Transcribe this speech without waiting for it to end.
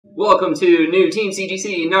Welcome to new Team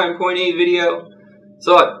CGC 9.8 video.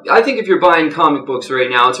 So I think if you're buying comic books right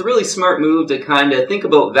now, it's a really smart move to kind of think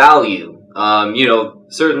about value.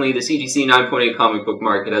 Certainly the CGC 9.8 comic book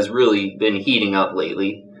market has really been heating up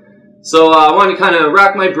lately. So I wanted to kind of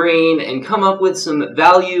rack my brain and come up with some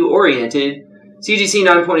value-oriented CGC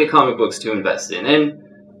 9.8 comic books to invest in. And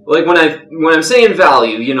like when I'm saying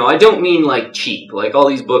value, I don't mean like cheap. Like all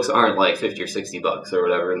these books aren't like 50 or 60 bucks or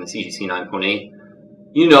whatever in the CGC 9.8.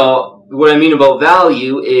 What I mean about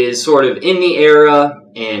value is sort of in the era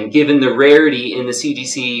and given the rarity in the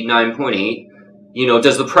CGC 9.8,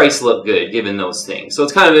 does the price look good given those things? So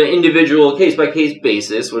it's kind of an individual case-by-case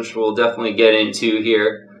basis, which we'll definitely get into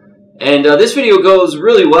here. And this video goes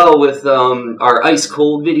really well with our ice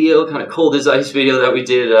cold video, kind of cold as ice video that we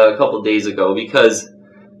did a couple days ago because,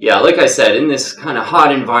 yeah, like I said, in this kind of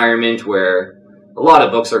hot environment where a lot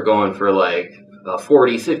of books are going for like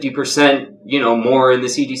 40, 50%, more in the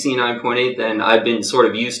CGC 9.8 than I've been sort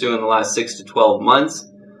of used to in the last 6 to 12 months.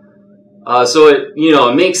 So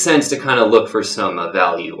it makes sense to kind of look for some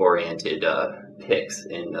value-oriented picks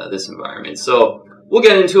in this environment. So we'll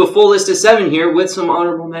get into a full list of 7 here with some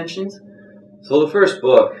honorable mentions. So the first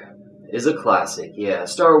book is a classic, yeah,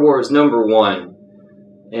 Star Wars #1.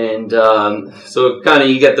 And so kind of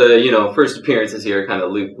you get the, first appearances here, kind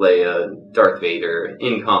of Luke, Leia, Darth Vader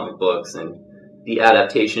in comic books and the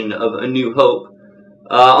adaptation of A New Hope.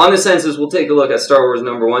 On the census, we'll take a look at Star Wars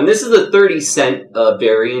 #1. This is the 30-cent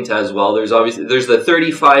variant as well. There's the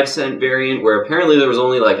 35-cent variant where apparently there was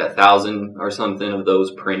only like 1,000 or something of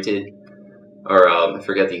those printed. Or I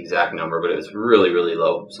forget the exact number, but it was really, really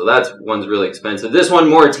low. So that one's really expensive. This one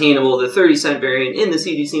more attainable, the 30-cent variant in the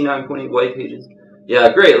CGC 9.8 white pages.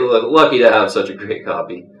 Yeah, great. Lucky to have such a great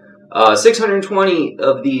copy. 620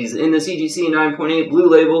 of these in the CGC 9.8 blue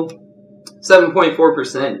label.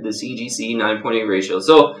 7.4% the CGC 9.8 ratio.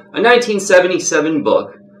 So a 1977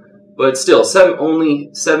 book, but still only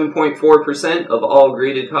 7.4% of all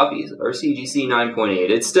graded copies are CGC 9.8.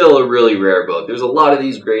 It's still a really rare book. There's a lot of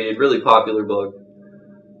these graded, really popular book.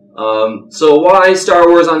 So why Star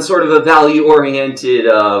Wars on sort of a value-oriented,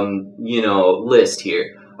 list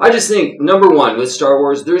here? I just think, #1, with Star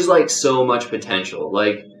Wars, there's like so much potential.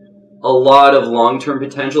 Like, a lot of long-term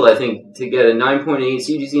potential. I think to get a 9.8,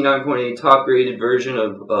 CGC 9.8 top-graded version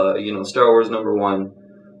of, Star Wars #1,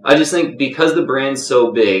 I just think because the brand's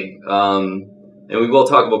so big, and we will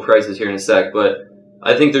talk about prices here in a sec, but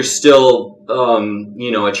I think there's still,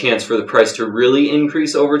 a chance for the price to really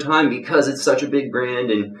increase over time because it's such a big brand,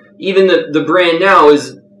 and even the brand now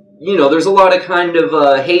is, there's a lot of kind of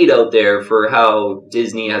hate out there for how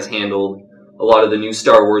Disney has handled a lot of the new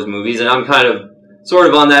Star Wars movies, and I'm kind of sort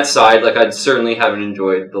of on that side. Like, I certainly haven't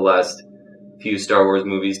enjoyed the last few Star Wars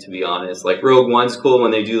movies, to be honest. Like, Rogue One's cool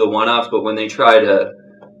when they do the one-offs, but when they try to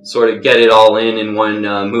sort of get it all in one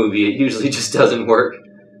movie, it usually just doesn't work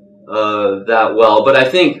that well. But I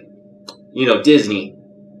think, Disney,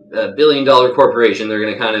 a billion-dollar corporation, they're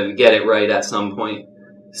going to kind of get it right at some point.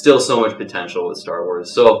 Still so much potential with Star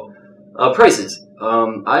Wars. So, prices.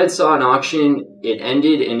 I saw an auction, it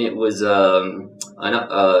ended, and it was, kind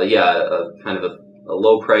of a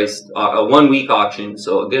low-priced, a one-week auction,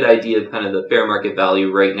 so a good idea of kind of the fair market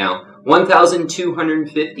value right now.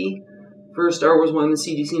 $1,250 for Star Wars 1 in the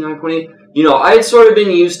CGC 9.8. I had sort of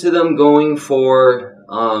been used to them going for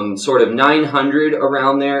sort of $900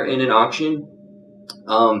 around there in an auction.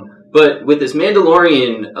 But with this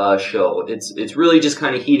Mandalorian show, it's really just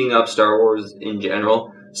kind of heating up Star Wars in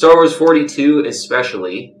general. Star Wars 42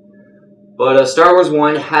 especially. But Star Wars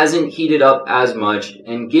 1 hasn't heated up as much,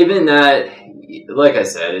 and given that, like I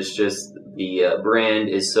said, it's just the brand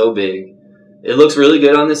is so big, it looks really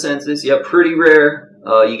good on the census. Yep, pretty rare.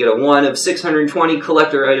 You get a 1 of 620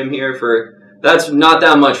 collector item here that's not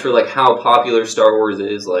that much for like how popular Star Wars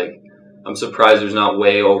is. Like, I'm surprised there's not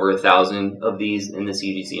way over 1,000 of these in the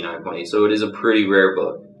CGC 9.8. So it is a pretty rare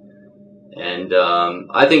book, and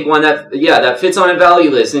I think one that fits on a value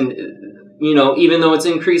list. And even though it's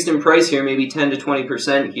increased in price here, maybe 10 to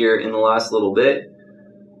 20% here in the last little bit,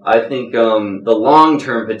 I think the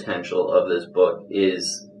long-term potential of this book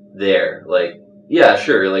is there. Like, yeah,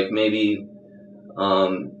 sure, like maybe,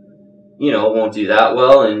 it won't do that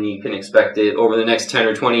well, and you can expect it over the next 10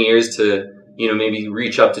 or 20 years to, maybe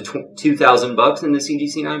reach up to $2,000 in the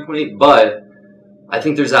CGC 9.8, but I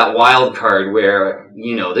think there's that wild card where,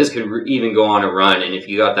 this could even go on a run, and if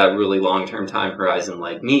you got that really long-term time horizon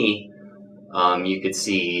like me, you could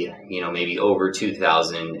see, maybe over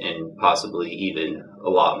 2,000 and possibly even a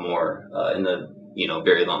lot more in the,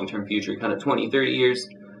 very long-term future, kind of 20, 30 years.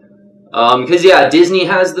 Because, yeah, Disney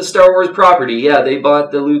has the Star Wars property. Yeah, they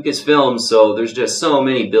bought the Lucasfilm, so there's just so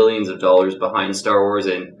many billions of dollars behind Star Wars,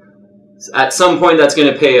 and at some point that's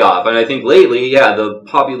going to pay off. And I think lately, yeah, the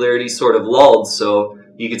popularity sort of lulled, so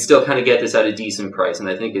you could still kind of get this at a decent price. And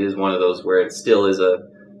I think it is one of those where it still is a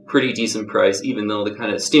pretty decent price, even though the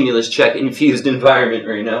kind of stimulus check infused environment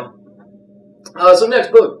right now. So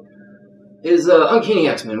next book is Uncanny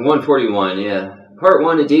X-Men 141. Yeah, Part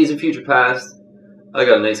 1 of Days of Future Past. I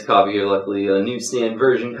got a nice copy here, luckily, a newsstand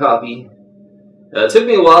version copy. It took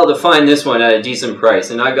me a while to find this one at a decent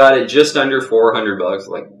price, and I got it just under $400,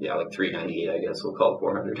 like $398, I guess we'll call it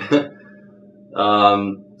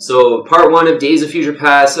 $400. So Part 1 of Days of Future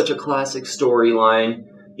Past, such a classic storyline.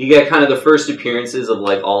 You get kind of the first appearances of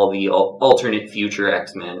like all the alternate future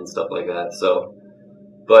X-Men and stuff like that. So,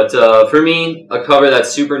 but for me, a cover that's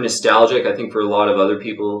super nostalgic. I think for a lot of other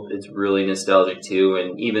people, it's really nostalgic too.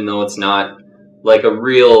 And even though it's not like a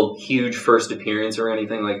real huge first appearance or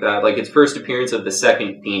anything like that, like it's first appearance of the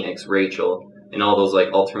second Phoenix, Rachel, and all those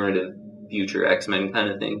like alternative future X-Men kind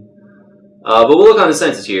of thing. But we'll look on the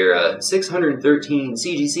census here. 613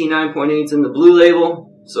 CGC 9.8s in the blue label.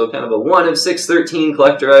 So kind of a 1 of 613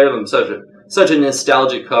 collector item. Such a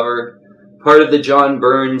nostalgic cover. Part of the John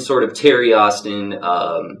Byrne sort of Terry Austin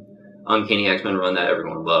Uncanny X-Men run that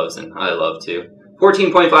everyone loves, and I love too.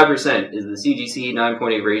 14.5% is the CGC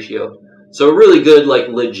 9.8 ratio. So a really good, like,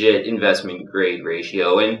 legit investment grade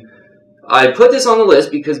ratio. And I put this on the list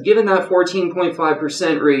because given that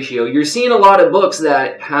 14.5% ratio, you're seeing a lot of books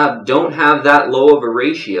that don't have that low of a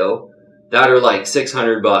ratio that are like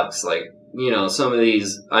 $600. Like, you know, some of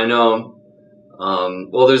these, I know,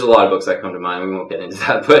 well, there's a lot of books that come to mind. We won't get into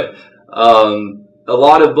that. But a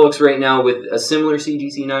lot of books right now with a similar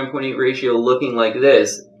CGC 9.8 ratio looking like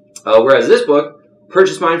this. Whereas this book,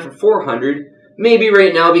 purchased mine for $400. Maybe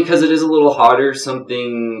right now, because it is a little hotter,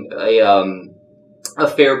 a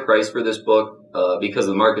fair price for this book, because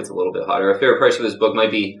the market's a little bit hotter. A fair price for this book might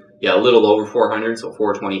be, yeah, a little over $400, so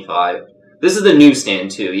 $425. This is the newsstand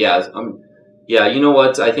too. Yeah, yeah. You know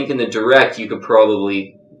what? I think in the direct you could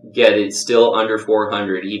probably get it still under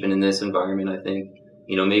 $400, even in this environment. I think,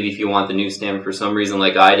 you know, maybe if you want the newsstand for some reason,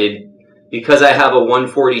 like I did, because I have a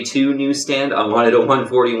 142 newsstand, I wanted a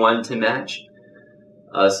 141 to match.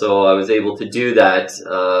 So I was able to do that.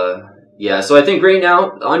 Yeah, so I think right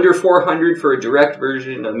now, under $400 for a direct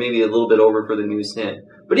version, maybe a little bit over for the newsstand.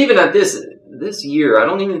 But even at this year, I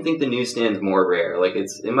don't even think the newsstand's more rare. Like,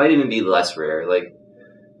 it might even be less rare. Like,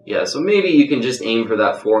 yeah, so maybe you can just aim for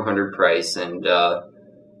that $400 price. And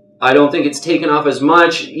I don't think it's taken off as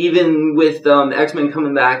much, even with X-Men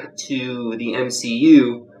coming back to the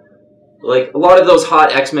MCU. Like, a lot of those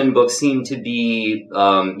hot X-Men books seem to be,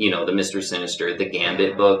 you know, the Mr. Sinister, the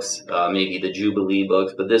Gambit books, maybe the Jubilee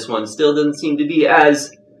books, but this one still doesn't seem to be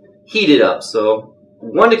as heated up. So,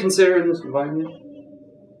 one to consider in this environment.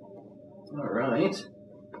 Alright.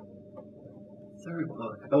 Third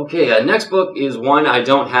book. Okay, next book is one I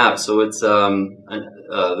don't have, so it's, I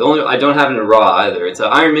don't have in a raw either. It's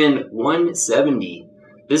Iron Man 170.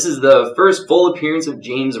 This is the first full appearance of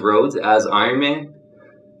James Rhodes as Iron Man.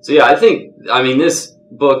 So yeah, I mean, this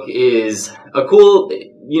book is a cool,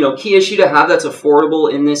 you know, key issue to have that's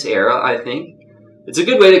affordable in this era, I think. It's a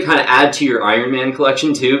good way to kind of add to your Iron Man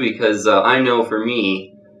collection, too, because I know for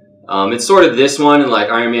me, it's sort of this one and like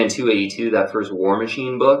Iron Man 282, that first War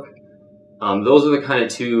Machine book. Those are the kind of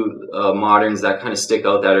two moderns that kind of stick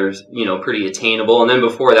out that are, you know, pretty attainable. And then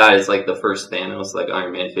before that is like the first Thanos, like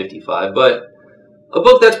Iron Man 55. But a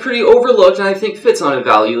book that's pretty overlooked and I think fits on a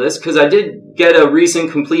value list, because I did get a recent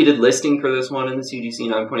completed listing for this one in the CGC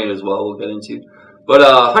 9.8 as well, we'll get into. But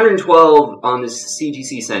 112 on the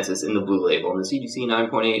CGC census in the blue label. In the CGC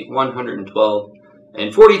 9.8, 112.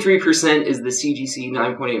 And 43% is the CGC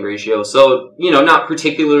 9.8 ratio. So, you know, not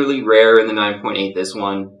particularly rare in the 9.8, this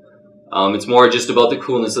one. It's more just about the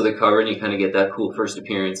coolness of the cover, and you kind of get that cool first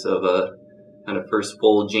appearance of a kind of first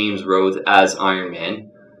full James Rhodes as Iron Man.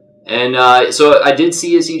 And so I did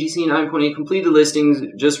see a CGC 9.8 completed listings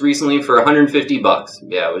just recently for $150.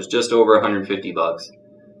 Yeah, it was just over $150.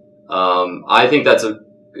 I think that's a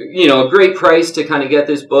great price to kind of get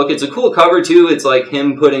this book. It's a cool cover too. It's like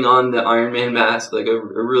him putting on the Iron Man mask, like a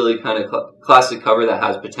really kind of classic cover that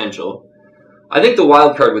has potential. I think the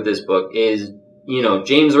wild card with this book is, you know,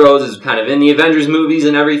 James Rhodes is kind of in the Avengers movies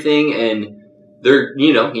and everything, and they're,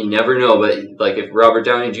 you know, you never know, but like if Robert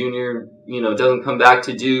Downey Jr., you know, doesn't come back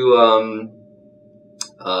to do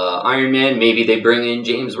Iron Man, maybe they bring in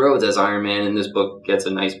James Rhodes as Iron Man and this book gets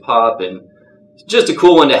a nice pop, and it's just a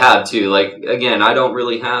cool one to have too. Like, again, I don't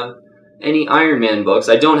really have any Iron Man books.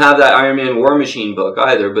 I don't have that Iron Man War Machine book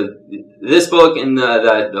either, but this book and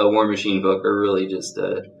that War Machine book are really just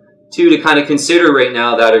two to kind of consider right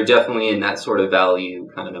now that are definitely in that sort of value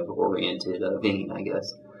kind of oriented vein, I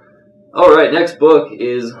guess. All right, next book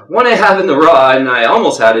is one I have in the raw, and I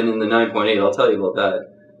almost had it in the 9.8. I'll tell you about that.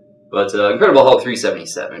 But Incredible Hulk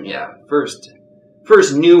 377, yeah, first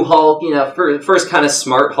new Hulk, you know, first kind of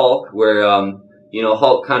smart Hulk, where you know,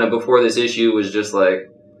 Hulk kind of before this issue was just like,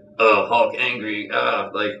 oh, Hulk angry,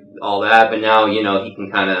 like all that, but now, you know, he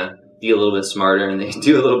can kind of be a little bit smarter, and they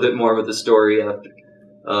do a little bit more with the story after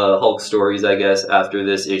Hulk stories, I guess, after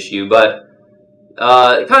this issue. But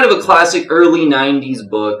kind of a classic early 90s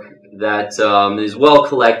book that is well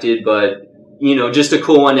collected, but, you know, just a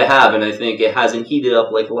cool one to have, and I think it hasn't heated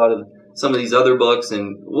up like a lot of some of these other books,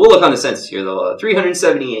 and we'll look on the census here, though.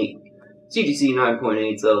 378 CGC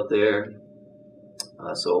 9.8s out there.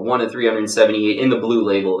 So 1 of 378 in the blue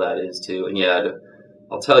label, that is, too. And yeah,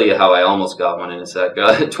 I'll tell you how I almost got one in a sec.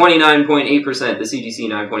 29.8%, the CGC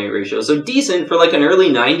 9.8 ratio. So decent for like an early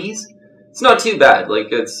 90s. It's not too bad.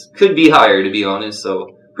 Like, could be higher, to be honest.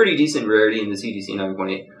 So pretty decent rarity in the CGC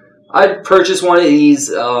 9.8. I purchased one of these,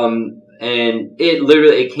 and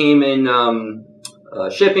it came in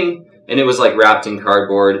shipping, and it was like wrapped in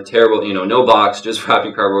cardboard. Terrible, you know, no box, just wrapped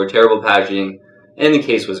in cardboard, terrible packaging. And the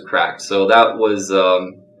case was cracked. So that was,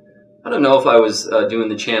 I don't know if I was doing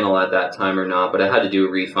the channel at that time or not, but I had to do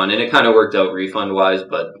a refund. And it kind of worked out refund-wise,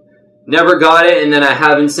 but never got it. And then I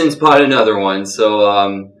haven't since bought another one.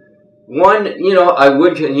 So, one, you know,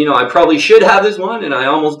 I probably should have this one, and I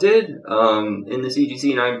almost did, in the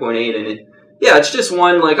CGC 9.8. And yeah, it's just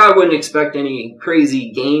one, like, I wouldn't expect any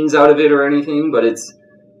crazy gains out of it or anything, but it's,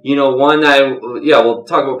 you know, one that, yeah, we'll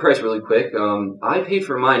talk about price really quick. I paid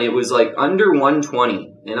for mine. It was like under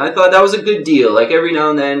 $120, and I thought that was a good deal. Like every now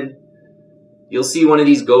and then, you'll see one of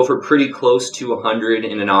these go for pretty close to $100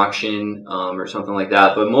 in an auction, or something like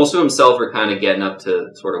that. But most of them sell for kind of getting up to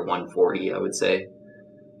sort of $140, I would say,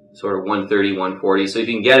 sort of $130, $140. So if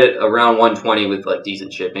you can get it around $120 with like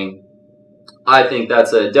decent shipping, I think that's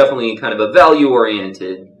definitely kind of a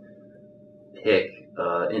value-oriented pick.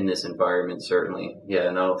 In this environment, certainly. Yeah,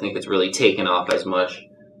 and I don't think it's really taken off as much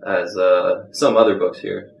as some other books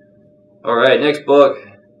here. Alright, next book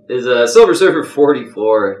is Silver Surfer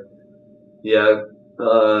 44. Yeah,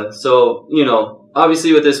 so, you know,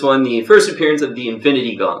 obviously with this one, the first appearance of the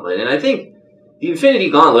Infinity Gauntlet. And I think the Infinity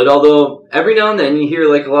Gauntlet, although every now and then you hear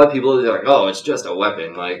like a lot of people are like, oh, it's just a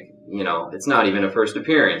weapon. Like, you know, it's not even a first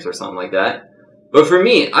appearance or something like that. But for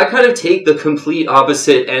me, I kind of take the complete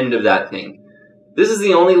opposite end of that thing. This is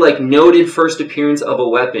the only, like, noted first appearance of a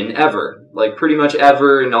weapon ever. Like, pretty much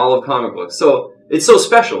ever in all of comic books. So, it's so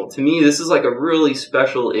special. To me, this is, like, a really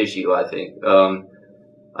special issue, I think.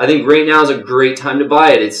 I think right now is a great time to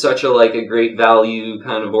buy it. It's such a, like, a great value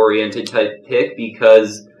kind of oriented type pick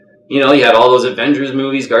because, you know, you had all those Avengers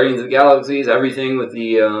movies, Guardians of the Galaxies, everything with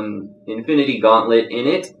the Infinity Gauntlet in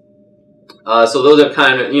it. So those have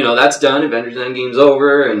kind of, you know, that's done. Avengers Endgame's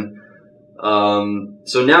over, and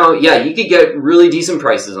so now, yeah, you could get really decent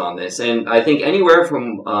prices on this, and I think anywhere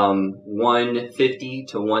from $150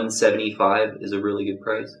 to $175 is a really good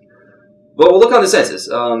price. But we'll look on the census.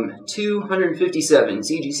 257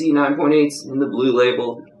 CGC 9.8s in the blue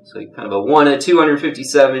label, so kind of a 1 of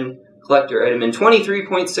 257 collector item, and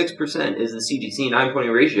 23.6% is the CGC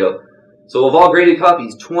 9.8 ratio. So of all graded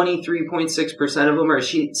copies, 23.6% of them are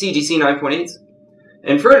CGC 9.8s.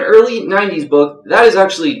 And for an early 90s book, that is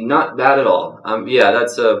actually not bad at all. Yeah,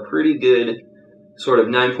 that's a pretty good sort of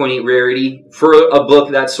 9.8 rarity for a book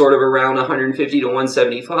that's sort of around 150 to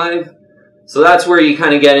 175. So that's where you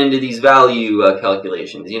kind of get into these value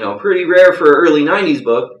calculations. You know, pretty rare for an early 90s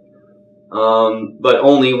book, but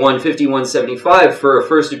only 150, 175 for a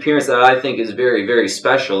first appearance that I think is very, very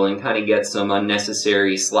special and kind of gets some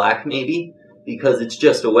unnecessary slack maybe, because it's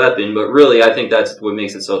just a weapon, but really I think that's what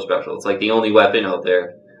makes it so special. It's like the only weapon out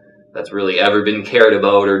there that's really ever been cared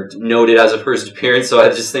about or noted as a first appearance, so I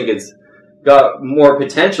just think it's got more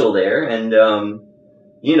potential there, and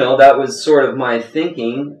you know, that was sort of my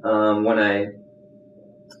thinking when I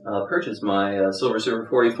purchased my Silver Surfer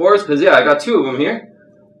 44s, because yeah, I got two of them here,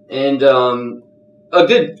 and a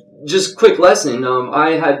good, just quick lesson,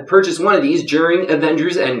 I had purchased one of these during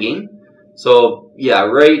Avengers Endgame, so yeah,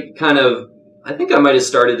 right, kind of, I think I might have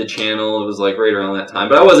started the channel, it was like right around that time,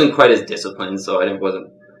 but I wasn't quite as disciplined, so I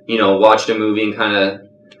wasn't, you know, watched a movie and kind of,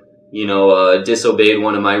 you know, disobeyed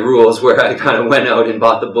one of my rules where I kind of went out and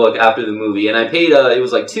bought the book after the movie, and I paid, it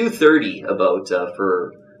was like $230 about,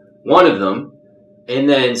 for one of them, and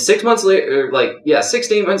then 6 months later, like, yeah, 6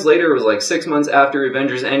 to 8 months later, it was like 6 months after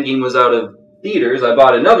Avengers Endgame was out of theaters, I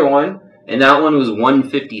bought another one, and that one was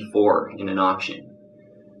 $154 in an auction.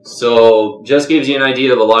 So just gives you an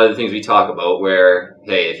idea of a lot of the things we talk about, where,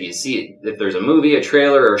 hey, if there's a movie, a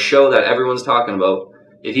trailer, or a show that everyone's talking about,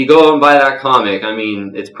 if you go out and buy that comic, I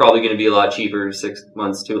mean, it's probably going to be a lot cheaper 6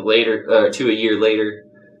 months to a year later,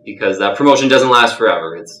 because that promotion doesn't last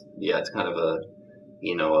forever. It's kind of a,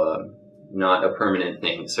 not a permanent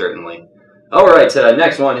thing, certainly. All right,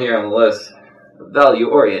 next one here on the list,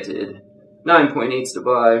 value-oriented, 9.8s to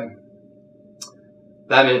buy.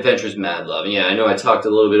 Batman Adventures Mad Love. Yeah, I know I talked a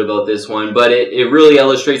little bit about this one, but it really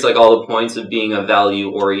illustrates like all the points of being a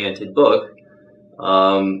value-oriented book.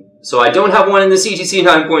 So I don't have one in the CGC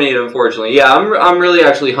 9.8, unfortunately. Yeah, I'm really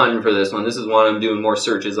actually hunting for this one. This is one I'm doing more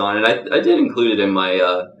searches on, and I did include it in my,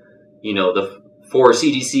 the 4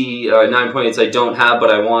 CGC 9.8s I don't have but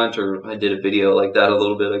I want, or I did a video like that a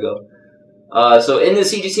little bit ago. So in the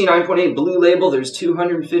CGC 9.8 blue label, there's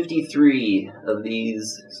 253 of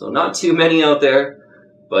these, so not too many out there.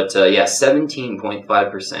 But yeah,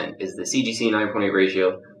 17.5% is the CGC 9.8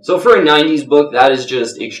 ratio. So for a 90s book, that is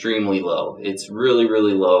just extremely low. It's really,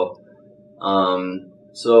 really low.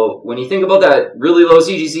 So when you think about that really low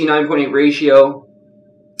CGC 9.8 ratio,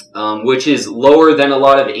 which is lower than a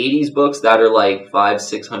lot of 80s books that are like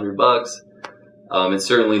 $500-600, it's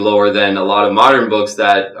certainly lower than a lot of modern books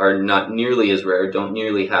that are not nearly as rare, don't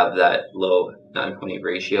nearly have that low 9.8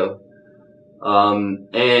 ratio.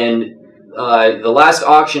 The last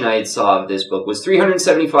auction I saw of this book was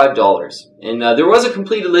 $375, and there was a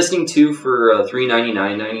completed listing too for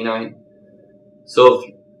 $399.99. So,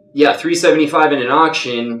 yeah, $375 in an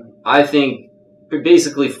auction. I think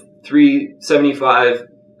basically $375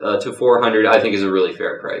 to $400. I think is a really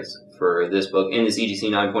fair price for this book. And the CGC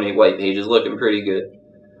 9.8 white page is looking pretty good.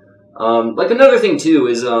 Like another thing too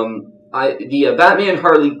is the Batman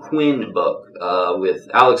Harley Quinn book with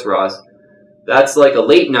Alex Ross. That's like a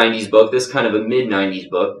late 90s book, this kind of a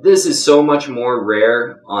mid-90s book. This is so much more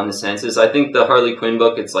rare on the census. I think the Harley Quinn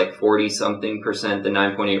book, it's like 40-something%, the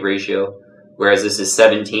 9.8 ratio, whereas this is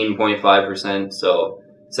 17.5%. So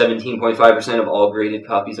 17.5% of all graded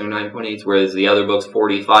copies are 9.8s, whereas the other book's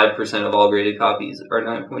 45% of all graded copies are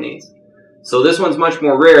 9.8s. So this one's much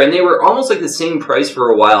more rare, and they were almost like the same price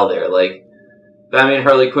for a while there. Like Batman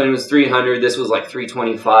Harley Quinn was $300, this was like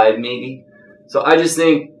 $325 maybe. So I just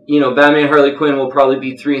think, Batman Harley Quinn will probably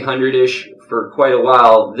be $300-ish for quite a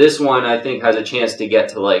while. This one, I think, has a chance to get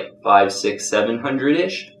to like $500, $600,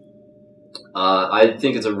 $700-ish. I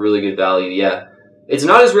think it's a really good value, yeah. It's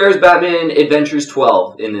not as rare as Batman Adventures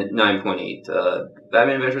 12 in the 9.8.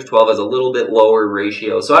 Batman Adventures 12 has a little bit lower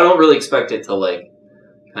ratio, so I don't really expect it to like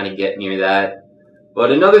kind of get near that.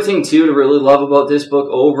 But another thing, too, to really love about this book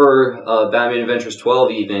over Batman Adventures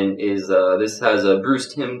 12 even is this has a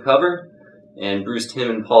Bruce Timm cover. And Bruce Timm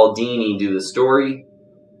and Paul Dini do the story.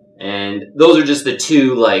 And those are just the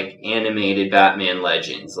two, like, animated Batman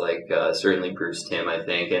legends. Like, certainly Bruce Timm, I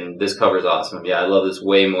think. And this cover's awesome. Yeah, I love this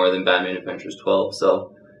way more than Batman Adventures 12.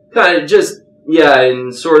 So, kind of just, yeah,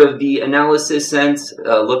 in sort of the analysis sense,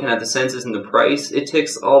 looking at the census and the price, it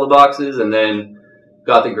ticks all the boxes. And then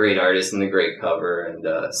got the great artist and the great cover. And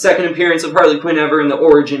second appearance of Harley Quinn ever, and the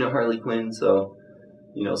origin of Harley Quinn. So,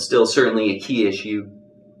 still certainly a key issue.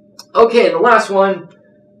 Okay, and the last one,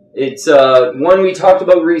 it's one we talked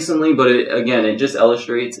about recently, but it just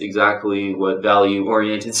illustrates exactly what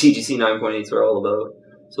value-oriented CGC 9.8s are all about.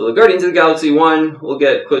 So the Guardians of the Galaxy one, we'll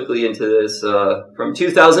get quickly into this, from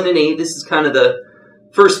 2008. This is kind of the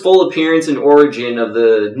first full appearance and origin of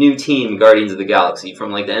the new team, Guardians of the Galaxy,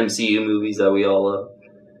 from like the MCU movies that we all love.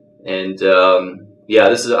 And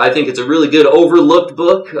yeah, I think it's a really good overlooked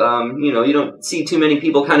book. You don't see too many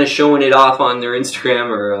people kind of showing it off on their Instagram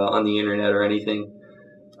or on the internet or anything.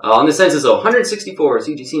 On the census, though, 164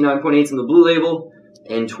 CGC 9.8s in the blue label,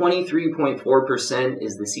 and 23.4%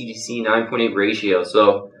 is the CGC 9.8 ratio.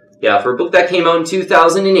 So, yeah, for a book that came out in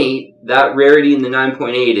 2008, that rarity in the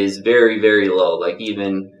 9.8 is very, very low. Like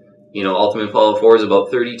even, Ultimate Fallout 4 is about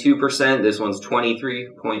 32%. This one's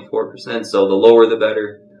 23.4%, so the lower the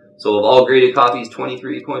better. So of all graded copies,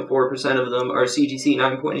 23.4% of them are CGC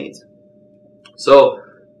 9.8s. So,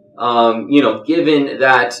 given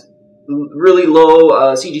that really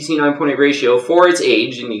low CGC 9.8 ratio for its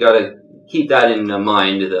age, and you got to keep that in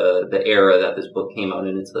mind, the era that this book came out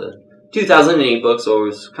in. It's a 2008 book, so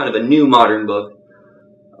it's kind of a new modern book.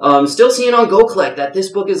 Still seeing on Go Collect that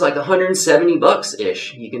this book is like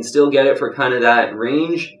 $170-ish. You can still get it for kind of that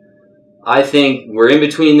range. I think we're in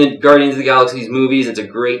between the Guardians of the Galaxy's movies. It's a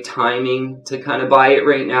great timing to kind of buy it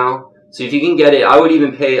right now. So if you can get it, I would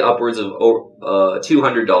even pay upwards of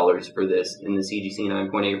 $200 for this in the CGC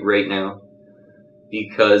 9.8 right now.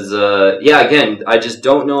 because, yeah, again, I just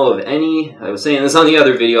don't know of any, I was saying this on the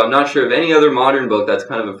other video, I'm not sure of any other modern book that's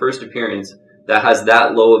kind of a first appearance that has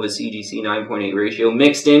that low of a CGC 9.8 ratio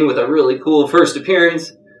mixed in with a really cool first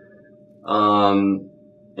appearance.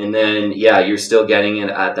 And then, yeah, you're still getting it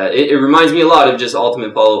at that. It reminds me a lot of just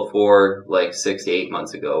Ultimate Fallout 4 like 6 to 8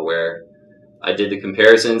 months ago, where I did the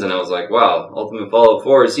comparisons and I was like, wow, Ultimate Fallout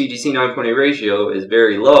 4's CGC 9.8 ratio is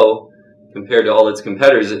very low compared to all its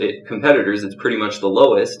competitors. It's pretty much the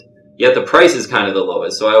lowest, yet the price is kind of the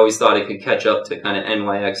lowest. So I always thought it could catch up to kind of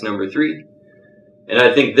NYX number 3. And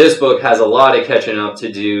I think this book has a lot of catching up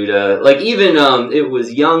to do to, like, even, it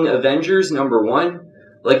was Young Avengers number 1.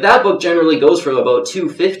 Like, that book generally goes for about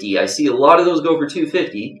 $250. I see a lot of those go for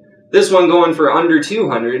 $250. This one going for under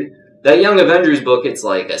 $200. That Young Avengers book, it's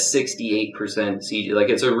like a 68% CG. Like,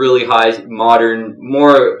 it's a really high modern,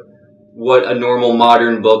 more what a normal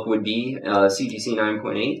modern book would be, CGC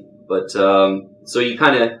 9.8. But, so you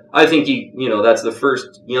kind of, I think you know, that's the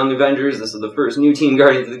first Young Avengers. This is the first new Team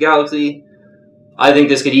Guardians of the Galaxy. I think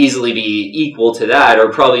this could easily be equal to that,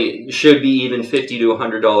 or probably should be even $50 to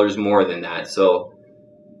 $100 more than that. So,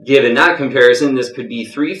 given that comparison, this could be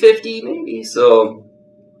 $350 maybe. So,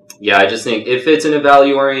 yeah, I just think it fits in a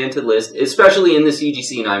value-oriented list, especially in the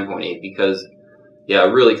CGC 9.8, because, yeah,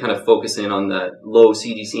 really kind of focusing on that low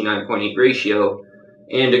CGC 9.8 ratio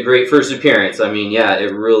and a great first appearance. I mean, yeah,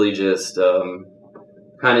 it really just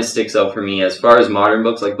kind of sticks out for me as far as modern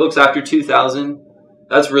books, like books after 2000.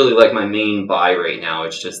 That's really like my main buy right now.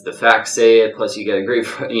 It's just the facts say it, plus you get a great,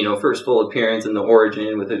 you know, first full appearance in the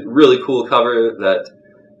origin with a really cool cover that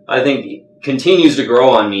I think continues to grow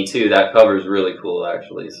on me too. That cover is really cool,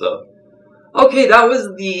 actually. So, okay, that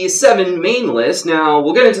was the 7 main list. Now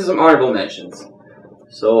we'll get into some honorable mentions.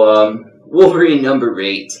 So, Wolverine number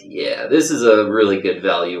 8. Yeah, this is a really good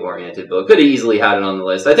value-oriented book. Could have easily had it on the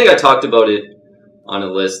list. I think I talked about it on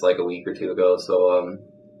a list like a week or two ago, so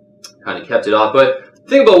kind of kept it off. But the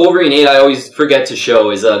thing about Wolverine 8 I always forget to show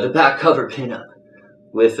is the back cover pinup.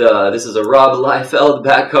 With, this is a Rob Liefeld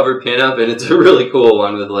back cover pinup, and it's a really cool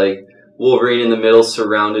one with, like, Wolverine in the middle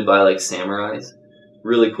surrounded by, like, samurais.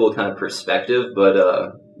 Really cool kind of perspective,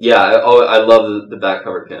 but, yeah, I love the back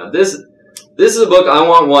cover pinup. This is a book, I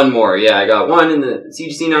want one more. Yeah, I got one in the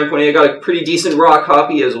CGC 9.8. I got a pretty decent raw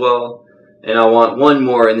copy as well, and I want one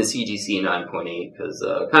more in the CGC 9.8, because,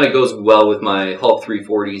 kind of goes well with my Hulk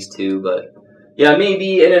 340s, too, but yeah,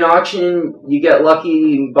 maybe in an auction, you get lucky,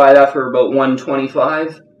 you can buy that for about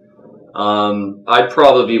 $125. I'd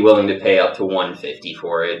probably be willing to pay up to $150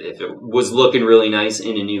 for it if it was looking really nice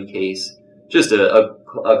in a new case. Just a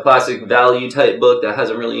classic value type book that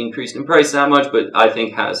hasn't really increased in price that much, but I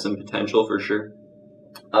think has some potential for sure.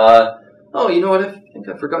 Oh, you know what? I think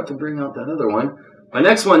I forgot to bring out that other one. My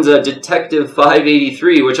next one's Detective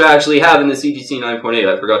 583, which I actually have in the CGC 9.8.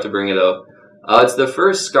 I forgot to bring it out. It's the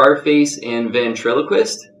first Scarface and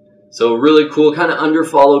Ventriloquist. So really cool, kind of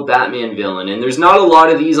underfollowed Batman villain. And there's not a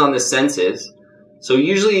lot of these on the census. So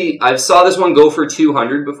usually, I've saw this one go for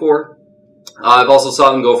 $200 before. I've also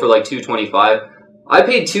saw them go for like $225. I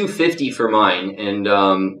paid $250 for mine. And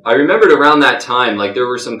I remembered around that time, like there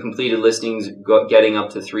were some completed listings getting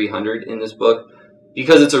up to $300 in this book.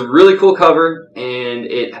 Because it's a really cool cover, and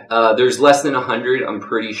there's less than 100, I'm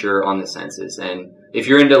pretty sure, on the census. And if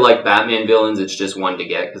you're into, like, Batman villains, it's just one to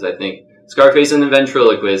get, because I think Scarface and the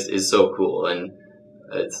Ventriloquist is so cool, and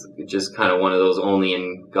it's just kind of one of those only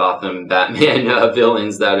in Gotham Batman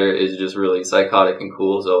villains that is just really psychotic and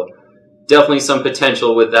cool, so definitely some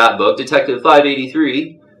potential with that book. Detective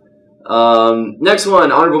 583. Next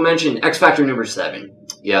one, honorable mention, X Factor number 7.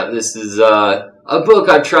 Yeah, this is a book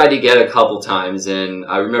I've tried to get a couple times, and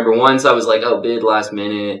I remember once I was like outbid last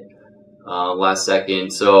minute, last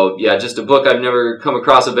second. So yeah, just a book I've never come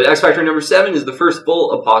across it. But X Factor number 7 is the first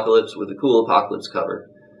full Apocalypse with a cool Apocalypse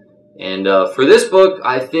cover. And for this book,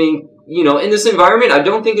 I think, you know, in this environment, I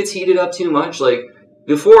don't think it's heated up too much. Like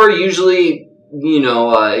before, usually, you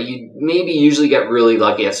know, you maybe usually get really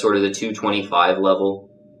lucky at sort of the 225 level.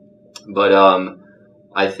 But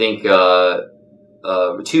I think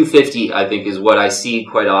 250, I think, is what I see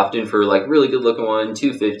quite often for like really good looking one.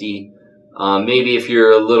 250. Maybe if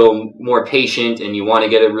you're a little more patient and you want to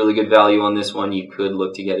get a really good value on this one, you could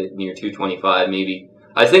look to get it near 225. Maybe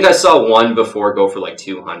I think I saw one before go for like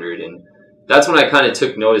 200, and that's when I kind of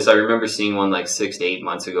took notice. I remember seeing one like 6 to 8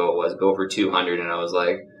 months ago. It was go for 200, and I was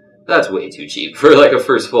like, that's way too cheap for like a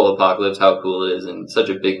first full Apocalypse. How cool it is, and such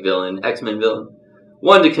a big villain, X-Men villain.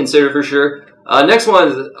 One to consider for sure. Next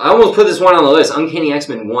one, I almost put this one on the list. Uncanny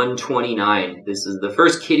X-Men 129. This is the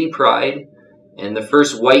first Kitty Pryde, and the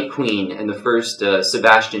first White Queen, and the first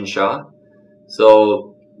Sebastian Shaw.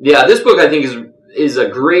 So yeah, this book I think is a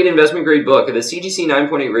great investment grade book. The CGC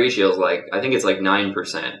 9.8 ratio is like, I think it's like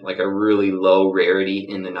 9%, like a really low rarity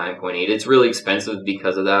in the 9.8. It's really expensive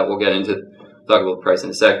because of that. We'll get into, talk about the price in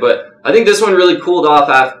a sec. But I think this one really cooled off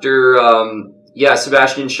after,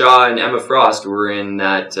 Sebastian Shaw and Emma Frost were in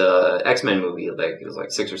that X-Men movie. Like, it was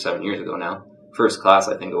like 6 or 7 years ago now. First Class,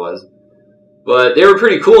 I think it was. But they were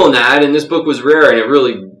pretty cool in that, and this book was rare, and it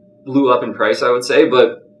really blew up in price, I would say.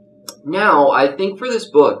 But now, I think for this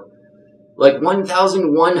book, like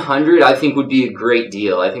 1,100, I think would be a great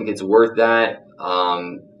deal. I think it's worth that.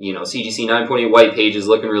 CGC 9.8 white page is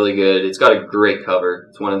looking really good. It's got a great cover.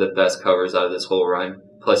 It's one of the best covers out of this whole run.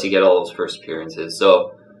 Plus, you get all those first appearances.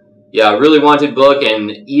 So, yeah, really wanted book.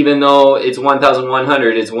 And even though it's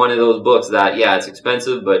 1,100, it's one of those books that, yeah, it's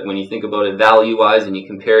expensive. But when you think about it value-wise and you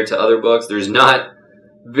compare it to other books, there's not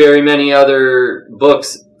very many other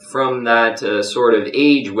books from that sort of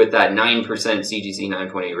age with that 9% CGC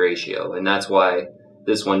 9.8 ratio. And that's why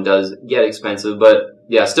this one does get expensive. But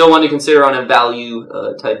yeah, still one to consider on a value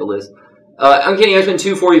type of list. Uncanny X-Men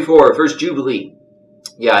 244, First Jubilee.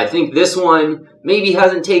 Yeah, I think this one maybe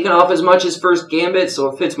hasn't taken off as much as First Gambit,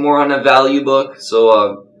 so it fits more on a value book.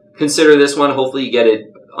 So consider this one. Hopefully you get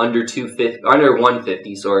it under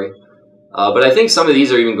 150, sorry. But I think some of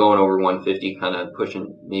these are even going over 150, kind of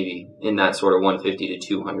pushing maybe in that sort of 150 to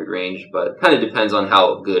 200 range. But kind of depends on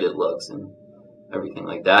how good it looks and everything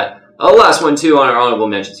like that. Last one, too, on our honorable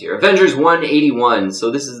mentions here. Avengers 181.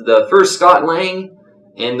 So this is the first Scott Lang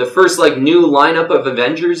and the first, like, new lineup of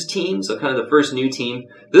Avengers team. So kind of the first new team.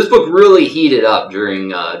 This book really heated up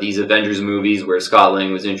during these Avengers movies where Scott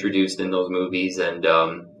Lang was introduced in those movies. And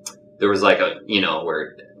there was, like,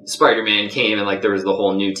 where Spider-Man came and, like, there was the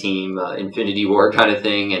whole new team, Infinity War kind of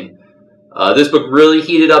thing. And this book really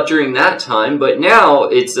heated up during that time. But now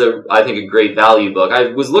it's, I think, a great value book. I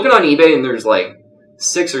was looking on eBay and there's, like,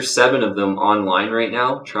 6 or 7 of them online right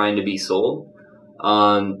now trying to be sold.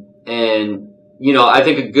 I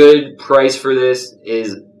think a good price for this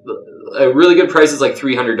is, a really good price is like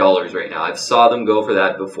 $300 right now. I've saw them go for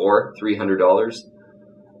that before, $300.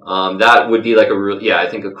 That would be like I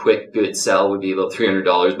think a quick good sell would be about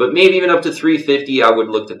 $300, but maybe even up to $350 I would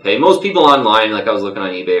look to pay. Most people online, like I was looking on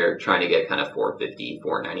eBay, are trying to get kind of $450,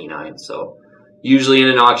 $499. So usually in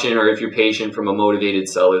an auction, or if you're patient from a motivated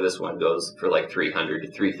seller, this one goes for like $300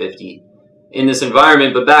 to $350 in this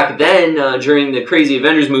environment. But back then, during the crazy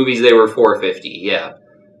Avengers movies, they were $450, yeah.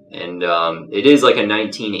 And it is like a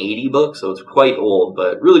 1980 book, so it's quite old,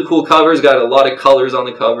 but really cool covers. Got a lot of colors on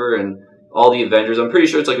the cover and all the Avengers. I'm pretty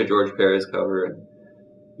sure it's like a George Perez cover. And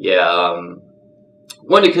yeah,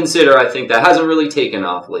 one to consider, I think, that hasn't really taken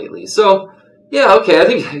off lately. So yeah, okay, I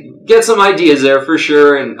think get some ideas there for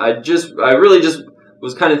sure. And I really just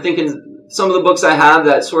was kind of thinking some of the books I have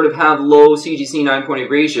that sort of have low CGC 9.8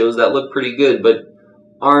 ratios that look pretty good, but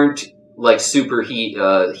aren't like super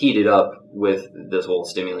heated up with this whole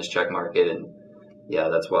stimulus check market. And yeah,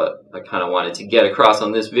 that's what I kind of wanted to get across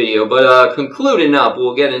on this video. But concluding up,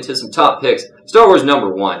 we'll get into some top picks. Star Wars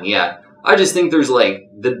 #1, yeah. I just think there's like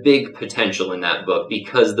the big potential in that book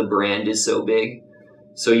because the brand is so big.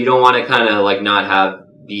 So you don't want to kind of like not have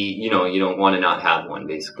you don't want to not have one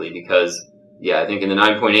basically, because yeah, I think in the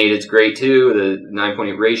 9.8 it's great too. The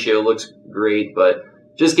 9.8 ratio looks great, but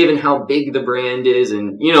just given how big the brand is,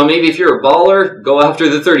 and maybe if you're a baller, go after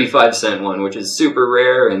the 35-cent one, which is super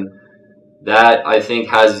rare, and that I think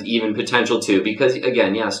has even potential too, because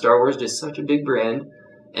again, yeah, Star Wars is just such a big brand,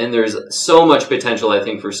 and there's so much potential, I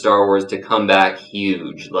think, for Star Wars to come back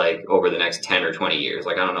huge, like over the next 10 or 20 years.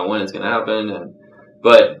 Like, I don't know when it's going to happen,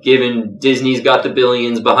 but given Disney's got the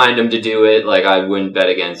billions behind them to do it, like, I wouldn't bet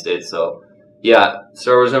against it. So yeah,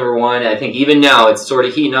 Star Wars #1, I think even now it's sort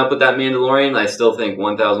of heating up with that Mandalorian. I still think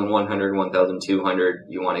 1,100, 1,200,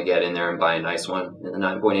 you want to get in there and buy a nice one in the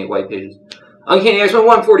 9.8 white pages. Uncanny X-Men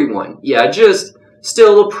 141. Yeah, just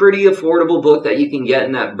still a pretty affordable book that you can get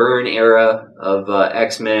in that Byrne era of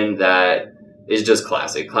X-Men that is just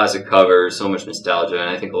classic. Classic cover, so much nostalgia, and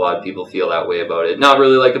I think a lot of people feel that way about it. Not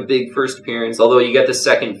really like a big first appearance, although you get the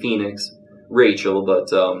second Phoenix, Rachel,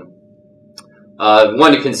 but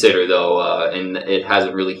one to consider, though, and it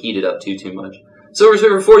hasn't really heated up too much. Silver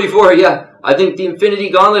Surfer 44, yeah, I think the Infinity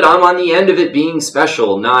Gauntlet, I'm on the end of it being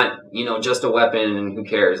special, not, just a weapon and who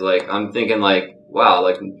cares. Like, I'm thinking, like, wow,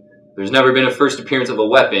 like, there's never been a first appearance of a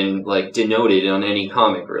weapon, like, denoted on any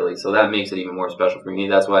comic, really, so that makes it even more special for me.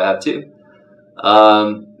 That's why I have 2.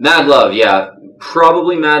 Mad Love, yeah,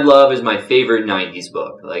 probably Mad Love is my favorite 90s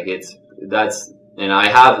book. Like, and I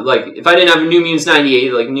have, like, if I didn't have New Mutants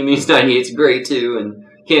 98, like, New Mutants 98's great, too, and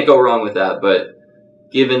can't go wrong with that, but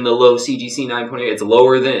given the low CGC 9.8.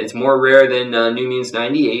 It's more rare than New Mutants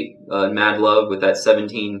 98, Mad Love, with that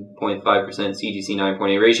 17.5% CGC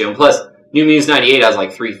 9.8 ratio. And plus, New Mutants 98 has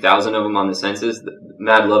like 3,000 of them on the census.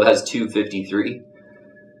 Mad Love has 253.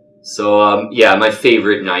 So, yeah, my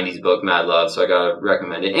favorite 90s book, Mad Love, so I gotta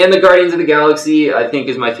recommend it. And the Guardians of the Galaxy, I think,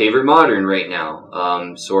 is my favorite modern right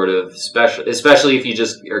now. Sort of special, especially if you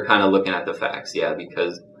just are kind of looking at the facts, yeah,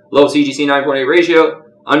 because low CGC 9.8 ratio,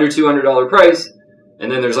 under $200 price,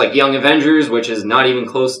 and then there's like Young Avengers, which is not even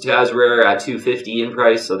close to as rare at $250 in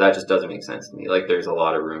price, so that just doesn't make sense to me. Like, there's a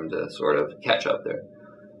lot of room to sort of catch up there.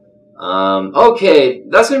 Okay,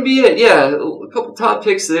 that's gonna be it. Yeah, a couple top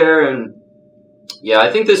picks there, and yeah,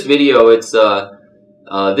 I think this video, it's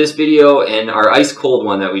this video and our ice cold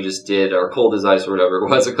one that we just did, our cold as ice or whatever it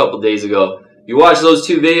was a couple days ago. You watch those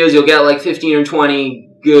two videos, you'll get like 15 or 20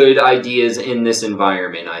 good ideas in this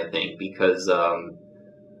environment, I think, because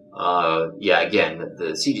yeah, again,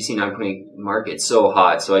 the CGC 9.8 market's so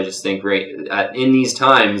hot, so I just think in these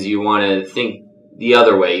times you want to think the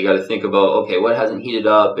other way. You got to think about, okay, what hasn't heated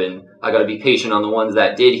up, and I got to be patient on the ones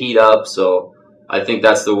that did heat up. So I think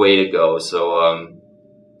that's the way to go. So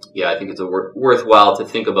yeah, I think it's worthwhile to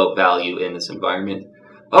think about value in this environment.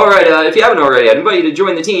 All right, if you haven't already, I'd invite you to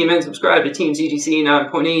join the team and subscribe to Team CGC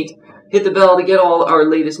 9.8. Hit the bell to get all our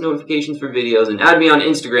latest notifications for videos, and add me on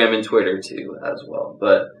Instagram and Twitter too as well.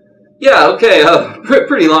 But yeah, okay,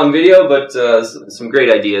 pretty long video, but some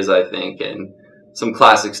great ideas, I think, and some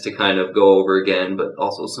classics to kind of go over again, but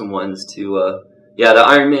also some ones to, yeah, the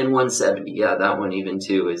Iron Man 170, yeah, that one even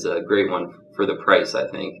too is a great one for the price, I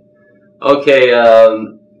think. Okay,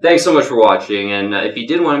 thanks so much for watching, and if you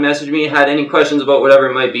did want to message me, had any questions about whatever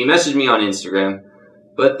it might be, message me on Instagram.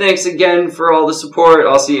 But thanks again for all the support.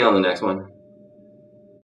 I'll see you on the next one.